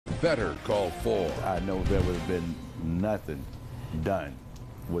Better Call 4. I know there would have been nothing done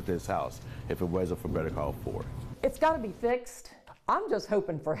with this house if it wasn't for Better Call 4. It's got to be fixed. I'm just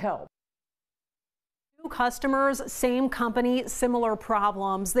hoping for help. Two customers, same company, similar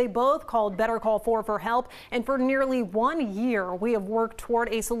problems. They both called Better Call 4 for help, and for nearly 1 year, we have worked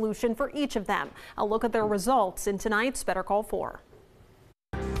toward a solution for each of them. A look at their results in tonight's Better Call 4.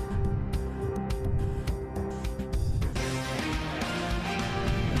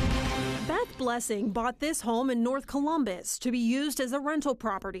 Beth Blessing bought this home in North Columbus to be used as a rental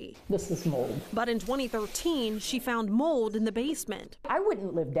property. This is mold. But in 2013, she found mold in the basement. I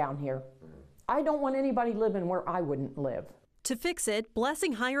wouldn't live down here. I don't want anybody living where I wouldn't live. To fix it,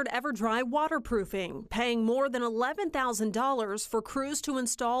 Blessing hired EverDry waterproofing, paying more than $11,000 for crews to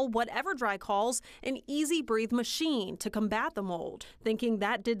install what EverDry calls an easy breathe machine to combat the mold. Thinking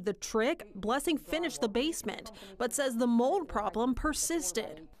that did the trick, Blessing finished the basement, but says the mold problem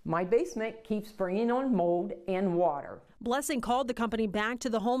persisted. My basement keeps bringing on mold and water. Blessing called the company back to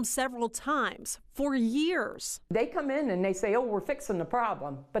the home several times, for years. They come in and they say, oh, we're fixing the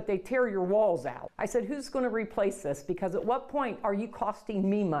problem, but they tear your walls out. I said, who's going to replace this? Because at what point are you costing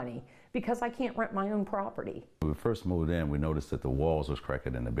me money? Because I can't rent my own property. When we first moved in, we noticed that the walls was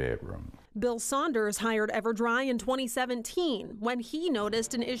cracking in the bedroom. Bill Saunders hired EverDry in 2017 when he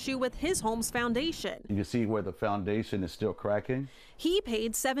noticed an issue with his home's foundation. You can see where the foundation is still cracking. He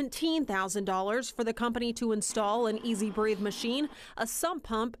paid $17,000 for the company to install an easy breathe machine, a sump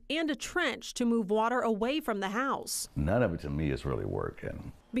pump, and a trench to move water away from the house. None of it to me is really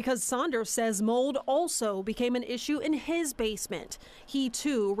working. Because Saunders says mold also became an issue in his basement. He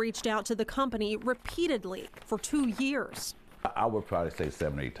too reached out to the company repeatedly for 2 years. I would probably say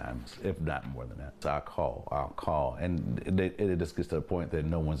 7 or 8 times, if not more than that. So I'll call, and it just gets to the point that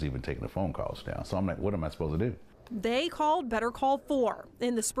no one's even taking the phone calls down. So I'm like, what am I supposed to do? They called Better Call 4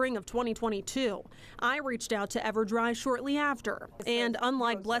 in the spring of 2022. I reached out to EverDry shortly after, and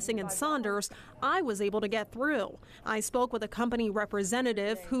unlike Blessing and Saunders, I was able to get through. I spoke with a company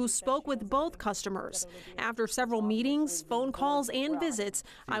representative who spoke with both customers. After several meetings, phone calls, and visits,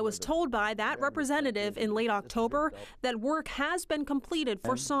 I was told by that representative in late October that work has been completed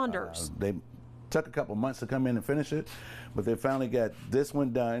for Saunders. They took a couple months to come in and finish it, but they finally got this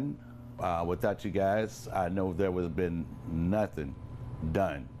one done. Without you guys, I know there would have been nothing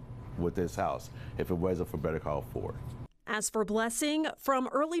done with this house if it wasn't for Better Call 4. As for Blessing, from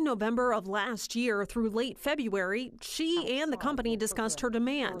early November of last year through late February, she and the company discussed her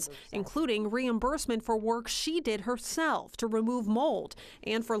demands, including reimbursement for work she did herself to remove mold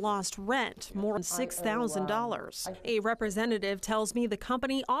and for lost rent, more than $6,000. A representative tells me the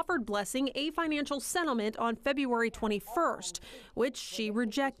company offered Blessing a financial settlement on February 21st, which she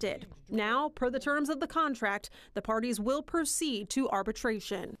rejected. Now, per the terms of the contract, the parties will proceed to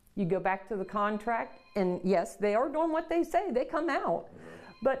arbitration. You go back to the contract, and yes, they are doing what they say. They come out.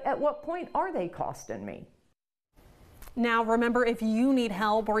 But at what point are they costing me? Now, remember, if you need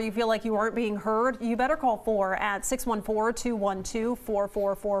help or you feel like you aren't being heard, you better call 4 at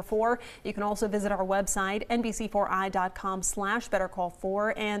 614-212-4444. You can also visit our website,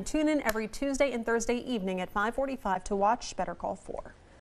 nbc4i.com/bettercall4, and tune in every Tuesday and Thursday evening at 5:45 to watch Better Call 4.